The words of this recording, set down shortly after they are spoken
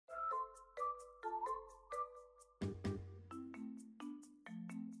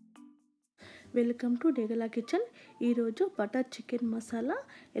Welcome to డేగలా kitchen. ఈరోజు butter chicken masala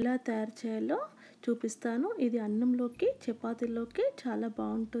ఎలా తయారు చేయాలో చూపిస్తాను. ఇది అన్నంలోకి చపాతీలోకి చాలా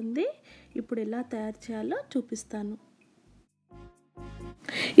బాగుంటుంది. ఇప్పుడు ఎలా తయారు చేయాలో చూపిస్తాను.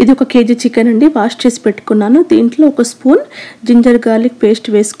 ఇది 1 కేజీ చికెన్ అండి. వాష్ చేసి పెట్టుకున్నాను. దీంట్లో 1 స్పూన్ జింజర్ గార్లిక్ పేస్ట్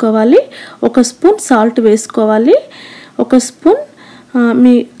వేసుకోవాలి, 1 స్పూన్ సాల్ట్ వేసుకోవాలి, 1 స్పూన్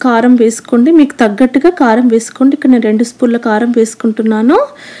మీ కారం వేసుకోండి. మీకు తగ్గట్టుగా కారం వేసుకోండి. ఇక్కడ నేను 2 స్పూన్ల కారం వేసుకుంటున్నాను.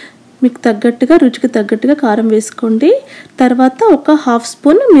 మీకు తగ్గట్టుగా రుచికి తగ్గట్టుగా కారం వేసుకోండి. తర్వాత 1/2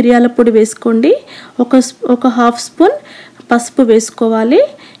 స్పూన్ మిరియాల పొడి వేసుకోండి, ఒక హాఫ్ స్పూన్ పసుపు వేసుకోవాలి.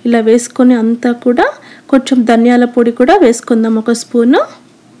 ఇలా వేసుకొని అంతా కూడా కొంచెం ధనియాల పొడి కూడా వేసుకుందాం. 1 స్పూను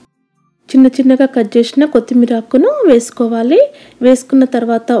చిన్నగా కట్ చేసిన కొత్తిమీర ఆకును వేసుకోవాలి. వేసుకున్న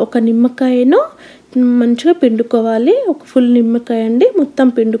తర్వాత 1 నిమ్మకాయను మంచిగా పిండుకోవాలి. 1 ఫుల్ నిమ్మకాయ అండి, మొత్తం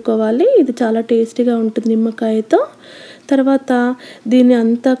పిండుకోవాలి. ఇది చాలా టేస్టీగా ఉంటుంది నిమ్మకాయతో. తర్వాత దీన్ని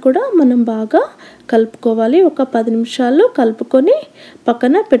అంతా కూడా మనం బాగా కలుపుకోవాలి. ఒక 10 నిమిషాలు కలుపుకొని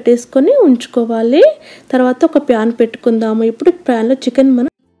పక్కన పెట్టేసుకొని ఉంచుకోవాలి. తర్వాత ఒక ప్యాన్ పెట్టుకుందాము. ఇప్పుడు ప్యాన్లో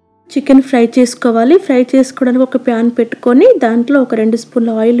చికెన్ ఫ్రై చేసుకోవాలి. ఫ్రై చేసుకోవడానికి ఒక ప్యాన్ పెట్టుకొని దాంట్లో ఒక 2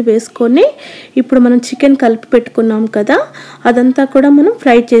 స్పూన్ల ఆయిల్ వేసుకొని ఇప్పుడు మనం చికెన్ కలిపి పెట్టుకున్నాం కదా, అదంతా కూడా మనం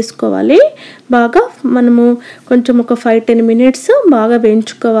ఫ్రై చేసుకోవాలి. బాగా మనము కొంచెం ఒక 5-10 మినిట్స్ బాగా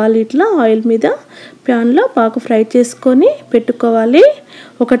వేయించుకోవాలి. ఇట్లా ఆయిల్ మీద ప్యాన్లో బాగా ఫ్రై చేసుకొని పెట్టుకోవాలి.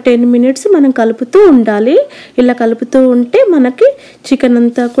 ఒక 10 మినిట్స్ మనం కలుపుతూ ఉండాలి. ఇలా కలుపుతూ ఉంటే మనకి చికెన్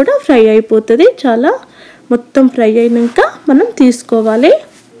అంతా కూడా ఫ్రై అయిపోతుంది. చాలా మొత్తం ఫ్రై అయినాక మనం తీసుకోవాలి.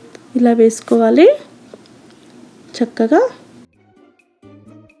 ఇలా వేసుకోవాలి చక్కగా.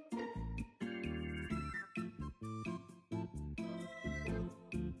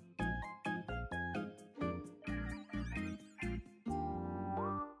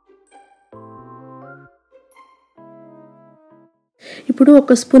 ఇప్పుడు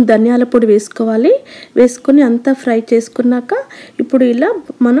 1 స్పూన్ ధనియాల పొడి వేసుకోవాలి. వేసుకొని అంతా ఫ్రై చేసుకున్నాక ఇప్పుడు ఇలా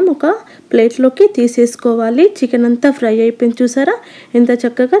మనం ఒక ప్లేట్లోకి తీసేసుకోవాలి. చికెన్ అంతా ఫ్రై అయిపోయింది. చూసారా ఎంత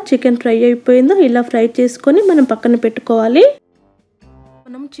చక్కగా చికెన్ ఫ్రై అయిపోయిందో. ఇలా ఫ్రై చేసుకొని మనం పక్కన పెట్టుకోవాలి.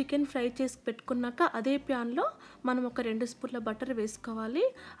 మనం చికెన్ ఫ్రై చేసి పెట్టుకున్నాక అదే ప్యాన్లో మనం ఒక 2 స్పూన్ల బటర్ వేసుకోవాలి.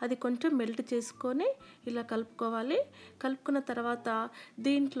 అది కొంచెం మెల్ట్ చేసుకొని ఇలా కలుపుకోవాలి. కలుపుకున్న తర్వాత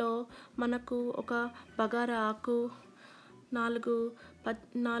దీంట్లో మనకు ఒక బగారా ఆకు,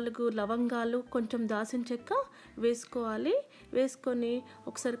 4 లవంగాలు, కొంచెం దాల్చిన చెక్క వేసుకోవాలి. వేసుకొని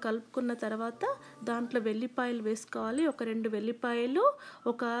ఒకసారి కలుపుకున్న తర్వాత దాంట్లో వెల్లిపాయలు వేసుకోవాలి. ఒక 2 వెల్లిపాయలు,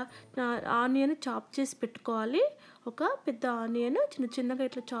 ఒక ఆనియన్ చాప్ చేసి పెట్టుకోవాలి. ఒక పెద్ద ఆనియన్ చిన్నగా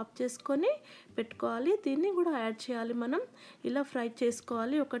ఇట్లా చాప్ చేసుకొని పెట్టుకోవాలి. దీన్ని కూడా యాడ్ చేయాలి. మనం ఇలా ఫ్రై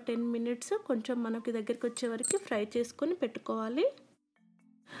చేసుకోవాలి. ఒక 10 మినిట్స్ కొంచెం మనకి దగ్గరికి వచ్చే వరకు ఫ్రై చేసుకొని పెట్టుకోవాలి.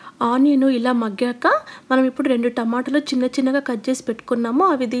 ఆనియన్ ఇలా మగ్గాక మనం ఇప్పుడు 2 టమాటాలు చిన్నగా కట్ చేసి పెట్టుకున్నాము.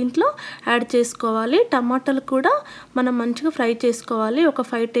 అవి దీంట్లో యాడ్ చేసుకోవాలి. టమాటాలు కూడా మనం మంచిగా ఫ్రై చేసుకోవాలి. ఒక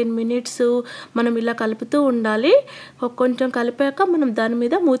 5-10 మినిట్స్ మనం ఇలా కలుపుతూ ఉండాలి. కొంచెం కలిపాక మనం దాని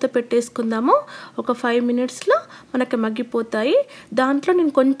మీద మూత పెట్టేసుకుందాము. ఒక 5 మినిట్స్లో మనకి మగ్గిపోతాయి. దాంట్లో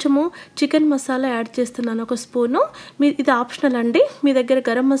నేను కొంచెము చికెన్ మసాలా యాడ్ చేస్తున్నాను, 1 స్పూను. ఇది ఆప్షనల్ అండి. మీ దగ్గర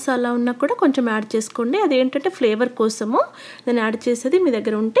గరం మసాలా ఉన్నా కూడా కొంచెం యాడ్ చేసుకోండి. అదేంటంటే ఫ్లేవర్ కోసము నేను యాడ్ చేసేది. మీ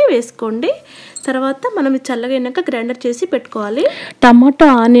దగ్గర ఉంటే వేసుకోండి. తర్వాత మనం చల్లగా అయినాక గ్రైండర్ చేసి పెట్టుకోవాలి. టమాటో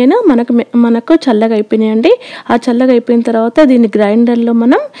ఆనియన్ మనకు చల్లగా అయిపోయినాయండి. ఆ చల్లగా అయిపోయిన తర్వాత దీన్ని గ్రైండర్లో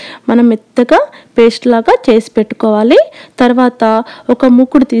మనం మెత్తగా పేస్ట్ లాగా చేసి పెట్టుకోవాలి. తర్వాత ఒక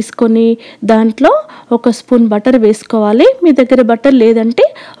మూకుడు తీసుకొని దాంట్లో 1 స్పూన్ బటర్ వేసుకోవాలి. మీ దగ్గర బటర్ లేదంటే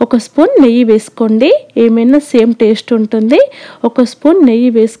 1 స్పూన్ నెయ్యి వేసుకోండి. ఏమైనా సేమ్ టేస్ట్ ఉంటుంది. 1 స్పూన్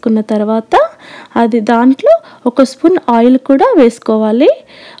నెయ్యి వేసుకున్న తర్వాత అది దాంట్లో 1 స్పూన్ ఆయిల్ కూడా వేసుకోవాలి.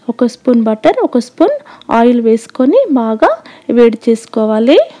 1 స్పూన్ బటర్, 1 స్పూన్ ఆయిల్ వేసుకొని బాగా వేడి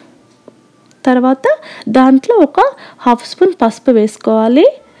చేసుకోవాలి. తర్వాత దాంట్లో ఒక హాఫ్ స్పూన్ పసుపు వేసుకోవాలి.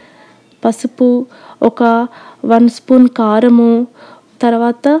 పసుపు, ఒక 1 స్పూన్ కారము,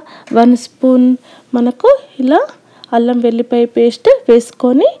 తర్వాత 1 స్పూన్ మనకు ఇలా అల్లం వెల్లిపాయ పేస్ట్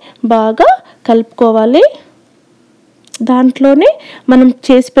వేసుకొని బాగా కలుపుకోవాలి. దాంట్లోనే మనం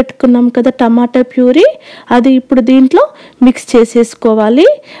చేసి పెట్టుకున్నాం కదా టమాటా ప్యూరీ, అది ఇప్పుడు దీంట్లో మిక్స్ చేసేసుకోవాలి.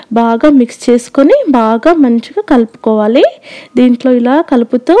 బాగా మిక్స్ చేసుకొని బాగా మంచిగా కలుపుకోవాలి. దీంట్లో ఇలా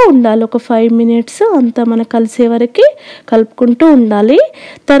కలుపుతూ ఉండాలి. ఒక 5 మినిట్స్ అంతా మనకు కలిసే వరకు కలుపుకుంటూ ఉండాలి.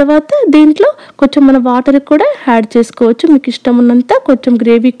 తర్వాత దీంట్లో కొంచెం మన వాటర్ కూడా యాడ్ చేసుకోవచ్చు. మీకు ఇష్టం ఉన్నంత కొంచెం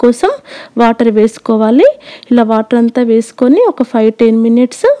గ్రేవీ కోసం వాటర్ వేసుకోవాలి. ఇలా వాటర్ అంతా వేసుకొని ఒక 5-10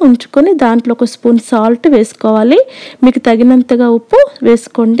 మినిట్స్ ఉంచుకొని దాంట్లో 1 స్పూన్ సాల్ట్ వేసుకోవాలి. మీకు తగినంతగా ఉప్పు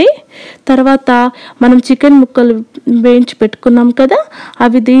వేసుకోండి. తర్వాత మనం చికెన్ ముక్కలు వేయించి పెట్టుకున్నాం కదా,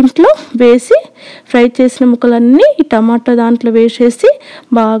 అవి దీంట్లో వేసి ఫ్రై చేసిన ముక్కలన్నీ ఈ టమాటా దాంట్లో వేసేసి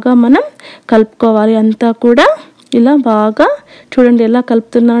బాగా మనం కలుపుకోవాలి అంతా కూడా ఇలా బాగా చూడండి ఎలా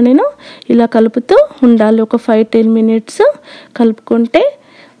కలుపుతున్నాను నేను ఇలా కలుపుతూ ఉండాలి ఒక 5-10 మినిట్స్ కలుపుకుంటే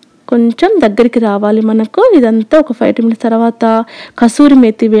కొంచెం దగ్గరికి రావాలి మనకు ఇదంతా ఒక 5 మినిట్స్ తర్వాత కసూరి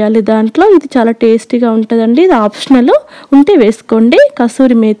మేతి వేయాలి దాంట్లో ఇది చాలా టేస్టీగా ఉంటుందండి ఇది ఆప్షనల్ ఉంటే వేసుకోండి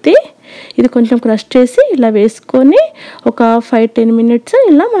కసూరి మేతి ఇది కొంచెం క్రష్ చేసి ఇలా వేసుకొని ఒక 5-10 మినిట్స్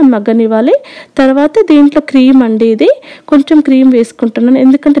ఇలా మనం మగ్గనివ్వాలి తర్వాత దీంట్లో క్రీమ్ అండి ఇది కొంచెం క్రీమ్ వేసుకుంటున్నాను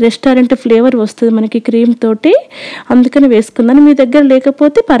ఎందుకంటే రెస్టారెంట్ ఫ్లేవర్ వస్తుంది మనకి క్రీమ్ తోటి అందుకని వేసుకున్నాను మీ దగ్గర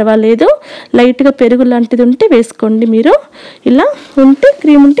లేకపోతే పర్వాలేదు లైట్గా పెరుగు లాంటిది ఉంటే వేసుకోండి మీరు ఇలా ఉంటే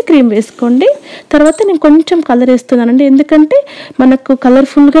క్రీమ్ వేసుకోండి తర్వాత నేను కొంచెం కలర్ వేస్తున్నానండి ఎందుకంటే మనకు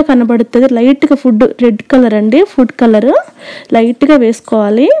కలర్ఫుల్గా కనబడుతుంది లైట్గా రెడ్ కలర్ అండి ఫుడ్ కలర్ లైట్గా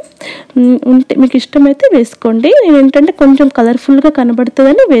వేసుకోవాలి ఉంటే మీకు ఇష్టమైతే వేసుకోండి నేను ఏంటంటే కొంచెం కలర్ఫుల్గా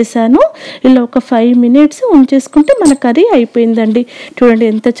కనబడుతుందని వేశాను ఇలా ఒక 5 మినిట్స్ ఉంచేసుకుంటే మన కర్రీ అయిపోయిందండి చూడండి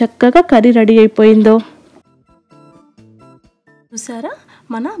ఎంత చక్కగా కర్రీ రెడీ అయిపోయిందో చూసారా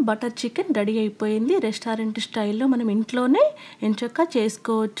మన బటర్ చికెన్ రెడీ అయిపోయింది రెస్టారెంట్ స్టైల్లో మనం ఇంట్లోనే ఎంచక్కా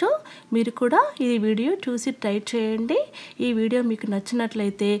చేసుకోవచ్చు మీరు కూడా ఈ వీడియో చూసి ట్రై చేయండి ఈ వీడియో మీకు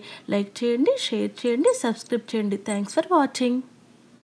నచ్చినట్లయితే లైక్ చేయండి షేర్ చేయండి సబ్స్క్రైబ్ చేయండి థ్యాంక్స్ ఫర్ వాచింగ్